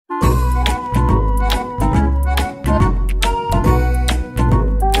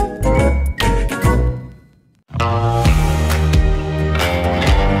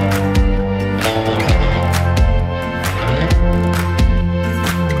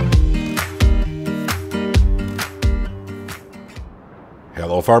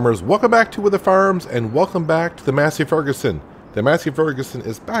Hello farmers, welcome back to Wyther Farms and welcome back to the Massey Ferguson. The Massey Ferguson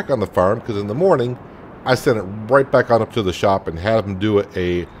is back on the farm because in the morning I sent it right back on up to the shop and had them do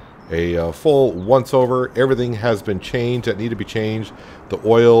a full once over. Everything has been changed that need to be changed. The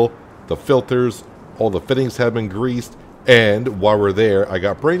oil, the filters, all the fittings have been greased, and while we're there I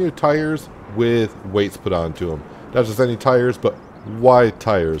got brand new tires with weights put onto them. Not just any tires, but wide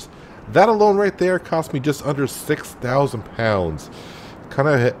tires. That alone right there cost me just under 6,000 pounds. Kind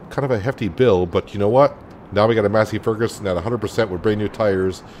of a hefty bill, but you know what? Now we got a Massey Ferguson at 100% with brand new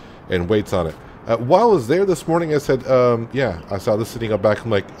tires and weights on it. While I was there this morning, I said, yeah, I saw this sitting up back. I'm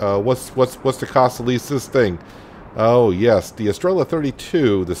like, what's the cost to lease this thing? Oh yes, the Estrella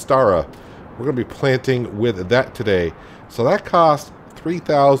 32, the Stara. We're gonna be planting with that today. So that cost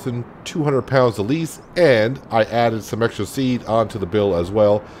 3,200 pounds to lease, and I added some extra seed onto the bill as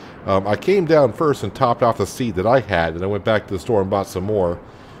well. I came down first and topped off the seed that I had, and I went back to the store and bought some more.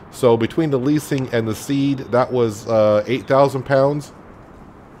 So between the leasing and the seed, that was 8,000 pounds.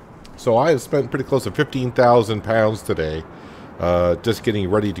 So I have spent pretty close to 15,000 pounds today, just getting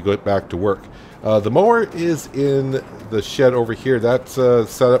ready to go back to work. The mower is in the shed over here. That's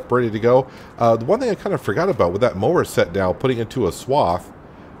set up, ready to go. The one thing I kind of forgot about with that mower set now, putting it into a swath,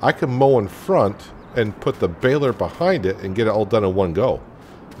 I can mow in front and put the baler behind it and get it all done in one go.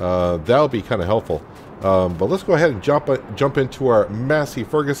 That'll be kind of helpful. But let's go ahead and jump into our Massey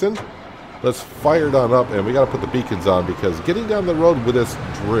Ferguson. Let's fire it on up, and we got to put the beacons on because getting down the road with this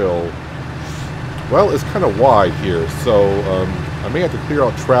drill, well, it's kind of wide here. So I may have to clear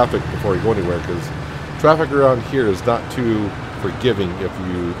out traffic before we go anywhere because traffic around here is not too forgiving if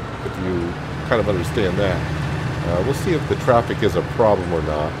you kind of understand that. We'll see if the traffic is a problem or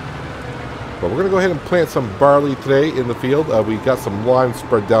not. But we're going to go ahead and plant some barley today in the field. We got some lime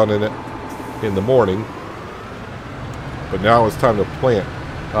spread down in it in the morning. But now it's time to plant.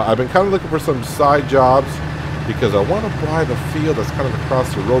 I've been kind of looking for some side jobs because I want to buy the field that's kind of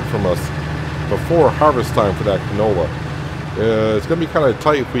across the road from us before harvest time for that canola. It's going to be kind of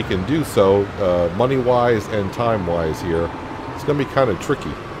tight if we can do so, money-wise and time-wise here. It's going to be kind of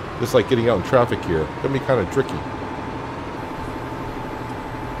tricky. Just like getting out in traffic here. It's going to be kind of tricky.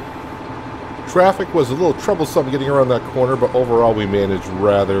 Traffic was a little troublesome getting around that corner, but overall we managed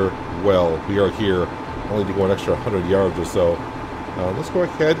rather well. We are here only to go an extra 100 yards or so. Let's go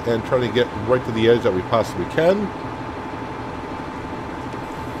ahead and try to get right to the edge that we possibly can.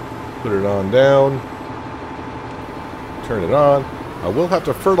 Put it on down. Turn it on. I will have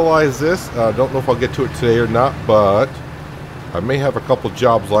to fertilize this. Don't know if I'll get to it today or not, but I may have a couple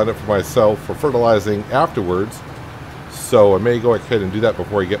jobs lined up for myself for fertilizing afterwards. So I may go ahead and do that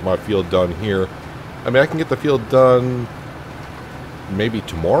before I get my field done here. I mean, I can get the field done maybe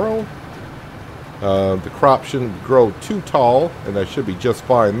tomorrow. The crop shouldn't grow too tall, and I should be just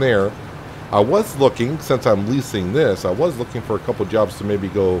fine there. I was looking, since I'm leasing this, I was looking for a couple jobs to maybe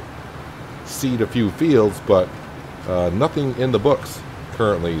go seed a few fields, but nothing in the books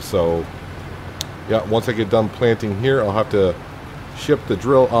currently. So yeah, once I get done planting here, I'll have to ship the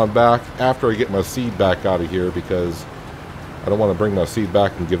drill on back after I get my seed back out of here because I don't want to bring my seed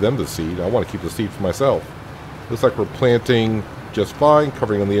back and give them the seed. I want to keep the seed for myself. Looks like we're planting just fine,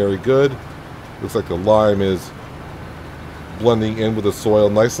 covering on the area good. Looks like the lime is blending in with the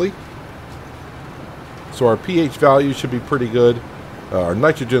soil nicely. So our pH value should be pretty good. Our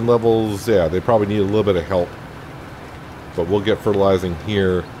nitrogen levels, yeah, they probably need a little bit of help. But we'll get fertilizing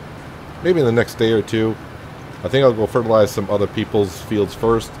here maybe in the next day or two. I think I'll go fertilize some other people's fields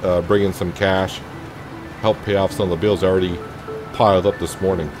first, bring in some cash, help pay off some of the bills I already piled up this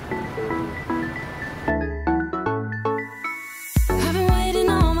morning. I've been waiting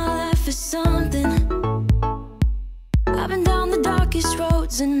all my life for something. I've been down the darkest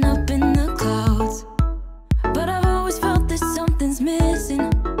roads and up in the clouds, but I've always felt that something's missing.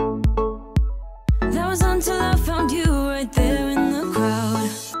 That was until I found you right there in the crowd.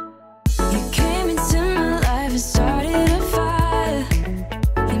 You came into my life and started a fire.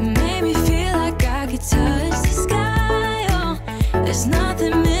 You made me feel like I could touch the sky. Oh, there's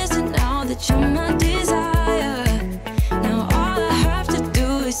nothing missing now that you're my desire. Now all I have to do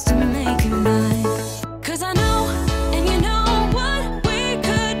is to make you mine. 'Cause I know, and you know what we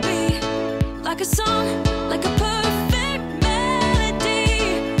could be. Like a song, like a perfect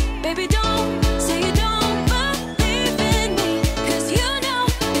melody. Baby, don't say you don't believe in me, 'cause you know,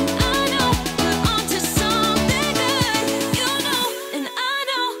 and I know we're onto something good. You know, and I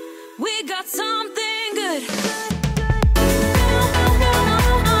know we got something good.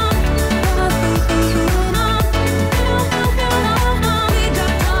 We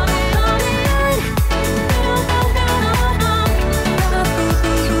got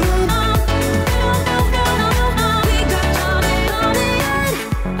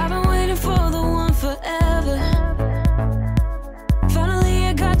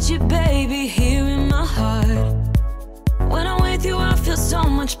got you, baby, here in my heart. When I'm with you, I feel so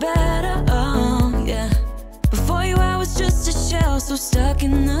much better, oh, yeah. Before you, I was just a shell, so stuck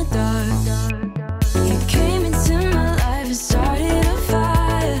in the dark. You came into my life and started a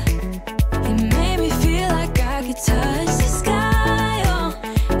fire. You made me feel like I could touch the sky, oh.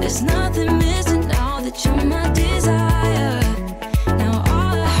 There's nothing missing now that you're my desire. Now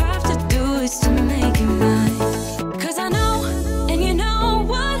all I have to do is to make you mine. 'Cause I know, and you know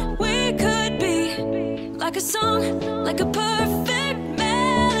what we could be. Like a song, like a perfect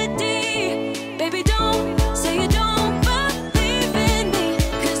melody. Baby, don't say you don't believe in me.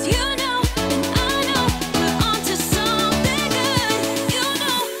 'Cause you know, and I know, we're onto something good. You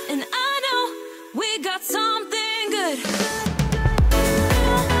know, and I know, we got something good.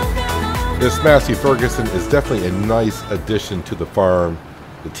 This Massey Ferguson is definitely a nice addition to the farm.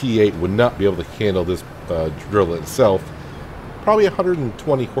 The T8 would not be able to handle this drill itself. Probably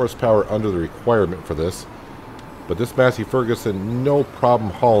 120 horsepower under the requirement for this. But this Massey Ferguson, no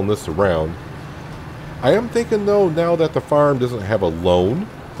problem hauling this around. I am thinking though, now that the farm doesn't have a loan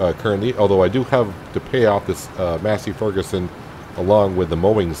currently, although I do have to pay off this Massey Ferguson along with the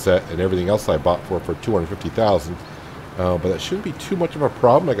mowing set and everything else I bought for $250,000. But that shouldn't be too much of a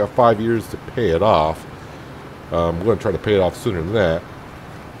problem. I got 5 years to pay it off. I'm going to try to pay it off sooner than that.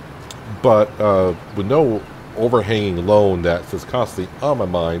 But with no overhanging loan that's just constantly on my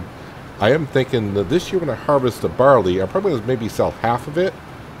mind, I am thinking that this year when I harvest the barley, I'm probably going to maybe sell half of it,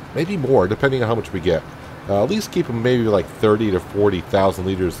 maybe more, depending on how much we get. At least keep them maybe like 30 to 40,000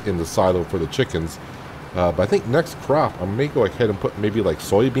 liters in the silo for the chickens. But I think next crop, I may go ahead and put maybe like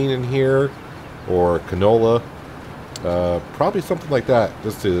soybean in here or canola. Probably something like that.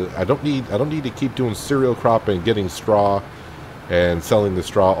 Just to, I don't need to keep doing cereal cropping, getting straw, and selling the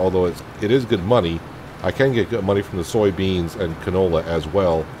straw. Although it is good money, I can get good money from the soybeans and canola as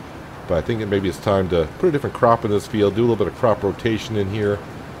well. But I think maybe it's time to put a different crop in this field, do a little bit of crop rotation in here,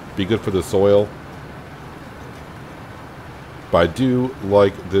 be good for the soil. But I do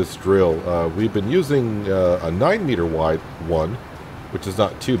like this drill. We've been using a 9 meter wide one, which is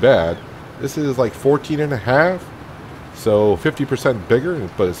not too bad. This is like 14.5. So 50% bigger,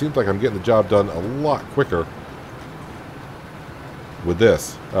 but it seems like I'm getting the job done a lot quicker with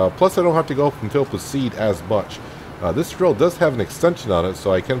this. Plus I don't have to go and fill up with seed as much. This drill does have an extension on it,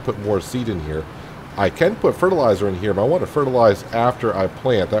 so I can put more seed in here. I can put fertilizer in here, but I want to fertilize after I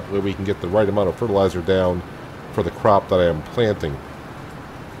plant. That way we can get the right amount of fertilizer down for the crop that I am planting.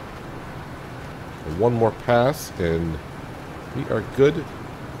 And one more pass, and we are good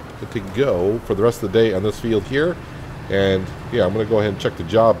to go for the rest of the day on this field here. And yeah, I'm going to go ahead and check the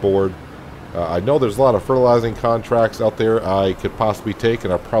job board. I know there's a lot of fertilizing contracts out there I could possibly take,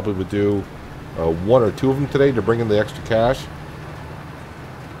 and I probably would do 1 or 2 of them today to bring in the extra cash.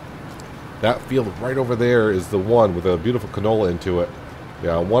 That field right over there is the one with a beautiful canola into it.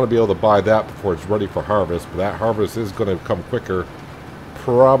 Yeah, I want to be able to buy that before it's ready for harvest, but that harvest is going to come quicker,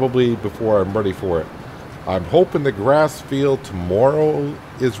 probably before I'm ready for it. I'm hoping the grass field tomorrow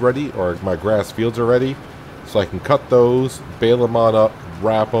is ready, or my grass fields are ready, so I can cut those, bale them on up,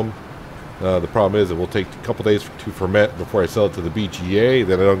 wrap them. The problem is it will take a couple days to ferment before I sell it to the BGA.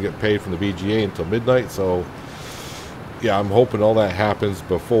 Then I don't get paid from the BGA until midnight. So yeah, I'm hoping all that happens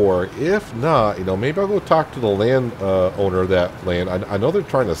before. If not, you know, maybe I'll go talk to the land owner of that land. I know they're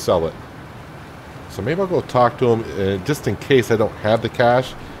trying to sell it, so maybe I'll go talk to them just in case I don't have the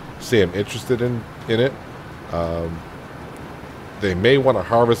cash. Say I'm interested in it. They may want to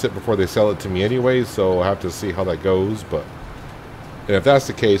harvest it before they sell it to me anyway, so I'll have to see how that goes. But and if that's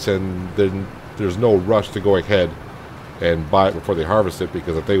the case, then there's no rush to go ahead and buy it before they harvest it,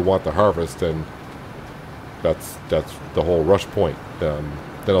 because if they want the harvest, then that's the whole rush point. Then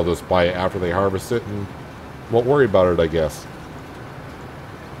I'll just buy it after they harvest it and won't worry about it, I guess.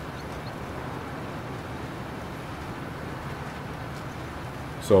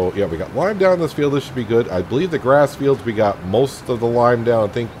 So yeah, we got lime down in this field. This should be good. I believe the grass fields, we got most of the lime down.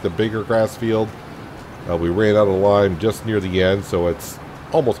 I think the bigger grass field, we ran out of lime just near the end, so it's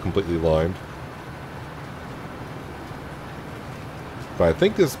almost completely limed. But I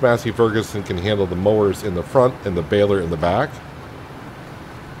think this Massey Ferguson can handle the mowers in the front and the baler in the back.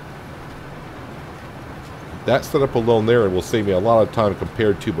 That setup alone there will save me a lot of time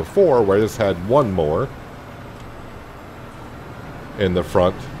compared to before, where I just had one mower in the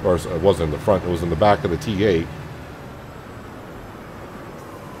front, or it wasn't in the front, it was in the back of the T8.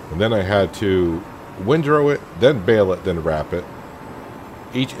 And then I had to windrow it, then bale it, then wrap it.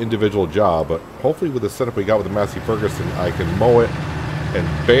 Each individual job, but hopefully with the setup we got with the Massey Ferguson, I can mow it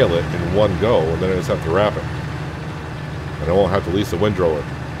and bale it in one go, and then I just have to wrap it. And I won't have to lease a windrower.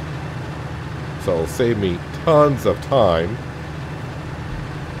 So it'll save me tons of time.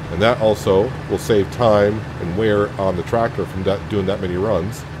 And that also will save time and wear on the tractor from doing that many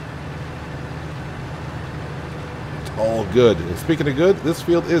runs. It's all good. And speaking of good, this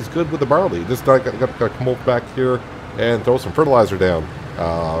field is good with the barley. This I got to come over back here and throw some fertilizer down.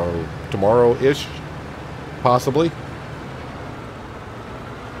 Tomorrow-ish, possibly.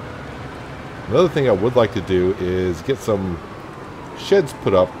 Another thing I would like to do is get some sheds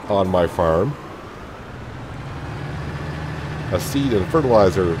put up on my farm. A seed and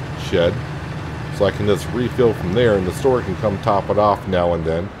fertilizer shed, so I can just refill from there, and the store can come top it off now and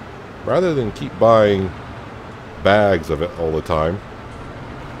then, rather than keep buying bags of it all the time.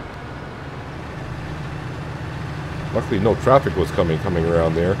 Luckily no traffic was coming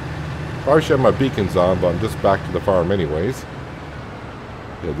around there. Probably should have my beacons on, but I'm just back to the farm anyways.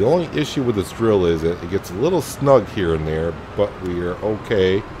 Yeah, the only issue with this drill is it gets a little snug here and there, but we are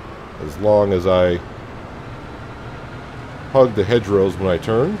okay as long as I hug the hedgerows when I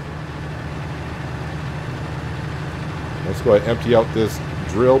turn. Let's go ahead and empty out this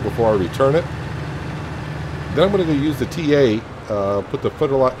drill before I return it. Then I'm going to go use the TA, put the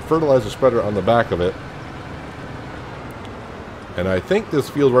fertilizer spreader on the back of it. And I think this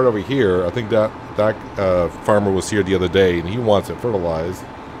field right over here, I think that farmer was here the other day and he wants it fertilized.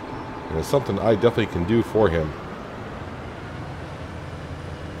 And it's something I definitely can do for him.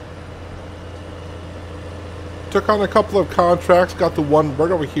 Took on a couple of contracts, got the one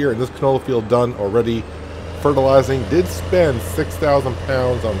right over here in this canola field done already fertilizing. Did spend 6,000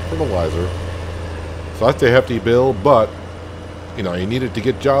 pounds on fertilizer. So that's a hefty bill, but you know, you need it to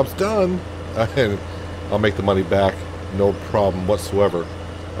get jobs done. And I'll make the money back, no problem whatsoever.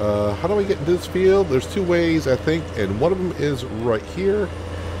 How do I get into this field? There's two ways, I think, and one of them is right here.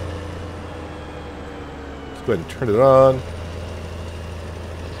 Let's go ahead and turn it on.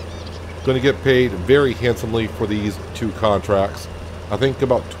 Going to get paid very handsomely for these two contracts. I think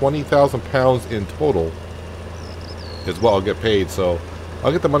about 20,000 pounds in total is what I'll get paid. So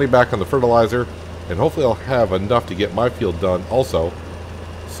I'll get the money back on the fertilizer, and hopefully I'll have enough to get my field done also.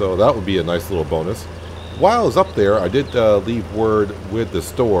 So that would be a nice little bonus. While I was up there, I did leave word with the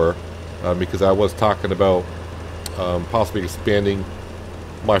store because I was talking about possibly expanding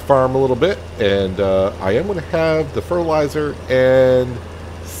my farm a little bit, and I am going to have the fertilizer and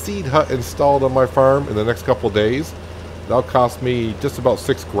seed hut installed on my farm in the next couple of days. That'll cost me just about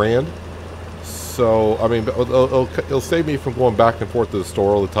 $6,000. So I mean, it'll save me from going back and forth to the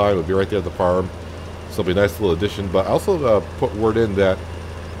store all the time. It'll be right there at the farm, so it'll be a nice little addition. But I also put word in that,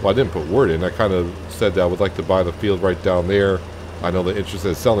 well, I didn't put word in, I kind of said that I would like to buy the field right down there. I know they're interested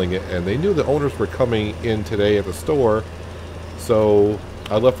in selling it, and they knew the owners were coming in today at the store, so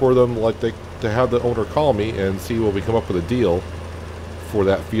I left for them to have the owner call me and see what we come up with a deal for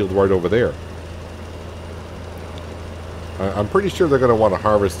that field right over there. I'm pretty sure they're going to want to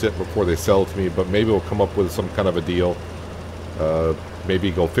harvest it before they sell it to me, but maybe we'll come up with some kind of a deal.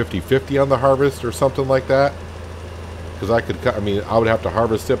 Maybe go 50-50 on the harvest or something like that. Because I would have to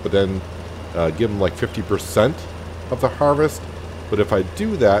harvest it, but then give them like 50% of the harvest. But if I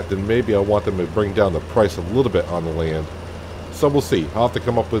do that, then maybe I want them to bring down the price a little bit on the land. So we'll see. I'll have to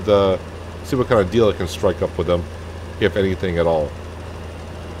come up with, see what kind of deal I can strike up with them, if anything at all.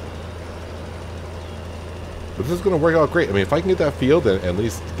 But this is going to work out great. I mean, if I can get that field and at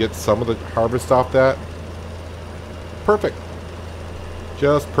least get some of the harvest off that, perfect.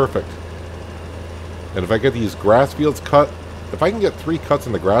 Just perfect. And if I get these grass fields cut, if I can get 3 cuts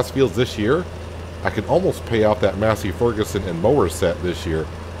in the grass fields this year, I can almost pay off that Massey Ferguson and mower set this year.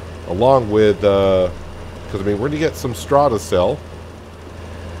 Along with, because I mean, we're going to get some straw to sell.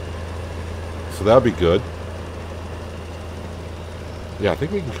 So that'll be good. Yeah, I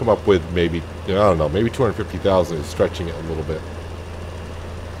think we can come up with maybe, I don't know, maybe 250,000 is stretching it a little bit.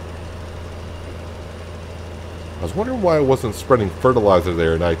 I was wondering why I wasn't spreading fertilizer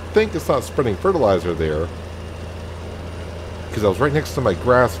there, and I think it's not spreading fertilizer there because I was right next to my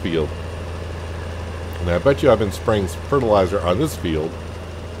grass field. And I bet you I've been spraying fertilizer on this field,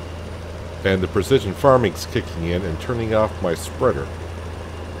 and the precision farming's kicking in and turning off my spreader.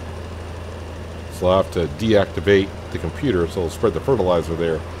 So I'll have to deactivate the computer so it'll spread the fertilizer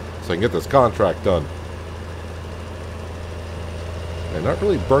there so I can get this contract done. And not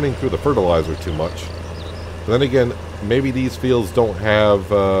really burning through the fertilizer too much. But then again, maybe these fields don't have,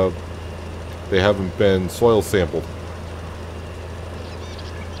 they haven't been soil sampled.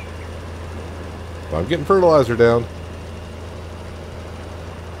 But I'm getting fertilizer down.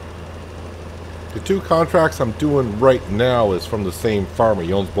 The 2 contracts I'm doing right now is from the same farmer.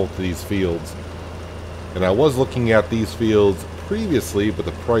 He owns both of these fields. And I was looking at these fields previously, but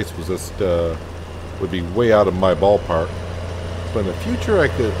the price was just would be way out of my ballpark. But in the future, I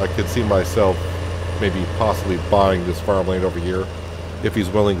could see myself maybe possibly buying this farmland over here if he's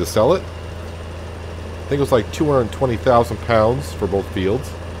willing to sell it. I think it was like 220,000 pounds for both fields.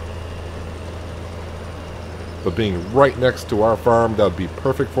 But being right next to our farm, that would be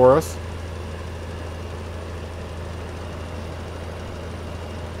perfect for us.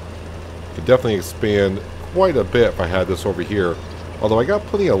 Could definitely expand quite a bit if I had this over here. Although I got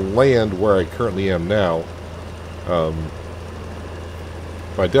plenty of land where I currently am now. But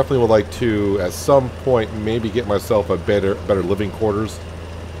I definitely would like to, at some point, maybe get myself a better living quarters.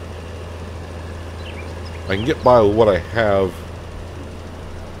 I can get by with what I have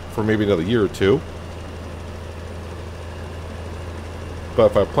for maybe another year or two.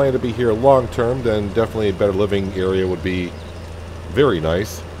 But if I plan to be here long term, then definitely a better living area would be very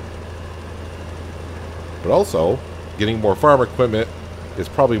nice. But also, getting more farm equipment is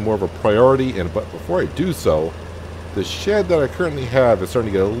probably more of a priority. But before I do so, the shed that I currently have is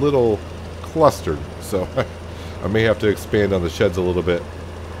starting to get a little clustered. So I may have to expand on the sheds a little bit.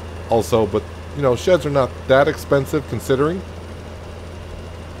 Also, but you know, sheds are not that expensive considering.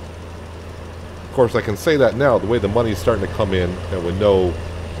 Of course, I can say that now, the way the money's starting to come in and with no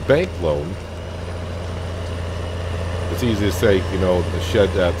bank loan, it's easy to say, you know, a shed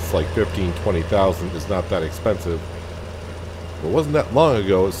that's like 15, 20,000 is not that expensive. But it wasn't that long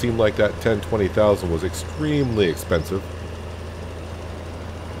ago, it seemed like that 10, 20,000 was extremely expensive.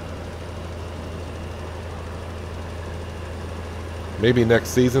 Maybe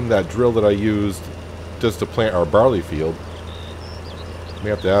next season, that drill that I used just to plant our barley field, I may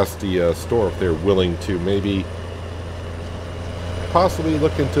have to ask the store if they're willing to maybe possibly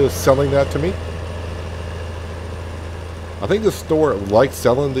look into selling that to me. I think the store likes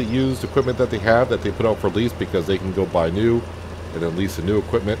selling the used equipment that they have, that they put out for lease, because they can go buy new and then lease the new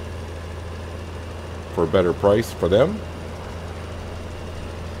equipment for a better price for them.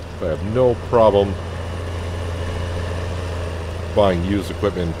 But I have no problem buying used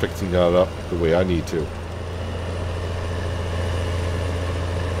equipment and fixing that up the way I need to.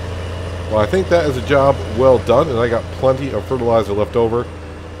 Well, I think that is a job well done, and I got plenty of fertilizer left over.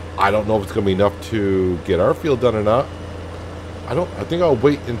 I don't know if it's going to be enough to get our field done or not. I think I'll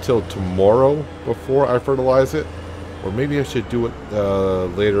wait until tomorrow before I fertilize it, or maybe I should do it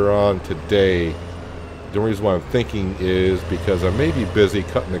later on today. The reason why I'm thinking is because I may be busy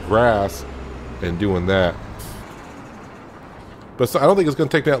cutting the grass and doing that. But so I don't think it's going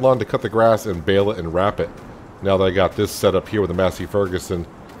to take that long to cut the grass and bale it and wrap it. Now that I got this set up here with the Massey Ferguson,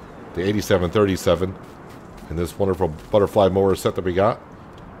 the 8737, and this wonderful butterfly mower set that we got,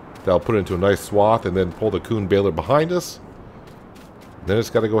 that'll put it into a nice swath and then pull the coon baler behind us. Then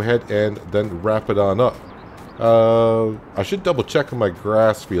it's got to go ahead and then wrap it on up. I should double check on my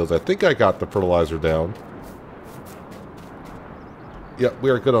grass fields. I think I got the fertilizer down. Yep,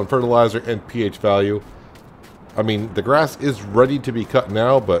 we are good on fertilizer and pH value. I mean, the grass is ready to be cut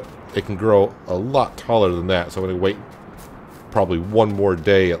now, but it can grow a lot taller than that. So I'm going to wait probably one more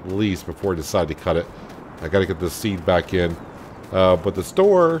day at least before I decide to cut it. I got to get the seed back in. But the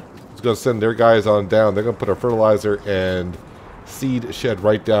store is going to send their guys on down. They're going to put our fertilizer and seed shed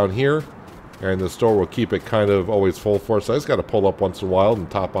right down here, and the store will keep it kind of always full for us. So I just got to pull up once in a while and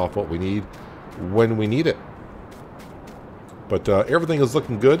top off what we need when we need it. But everything is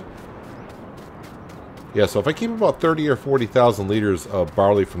looking good. Yeah, so if I keep about 30 or 40,000 liters of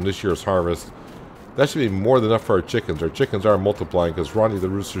barley from this year's harvest, that should be more than enough for our chickens. Our chickens are multiplying because Ronnie the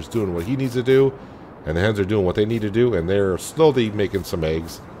rooster's doing what he needs to do, and the hens are doing what they need to do, and they're slowly making some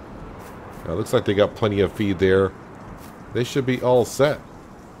eggs. Now, it looks like they got plenty of feed there. They should be all set.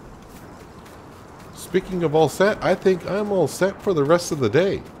 Speaking of all set, I think I'm all set for the rest of the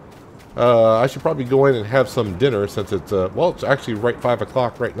day. I should probably go in and have some dinner since it's, well, it's actually right 5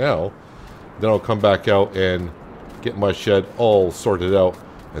 o'clock right now. Then I'll come back out and get my shed all sorted out,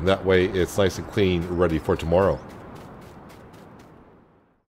 and that way it's nice and clean, ready for tomorrow.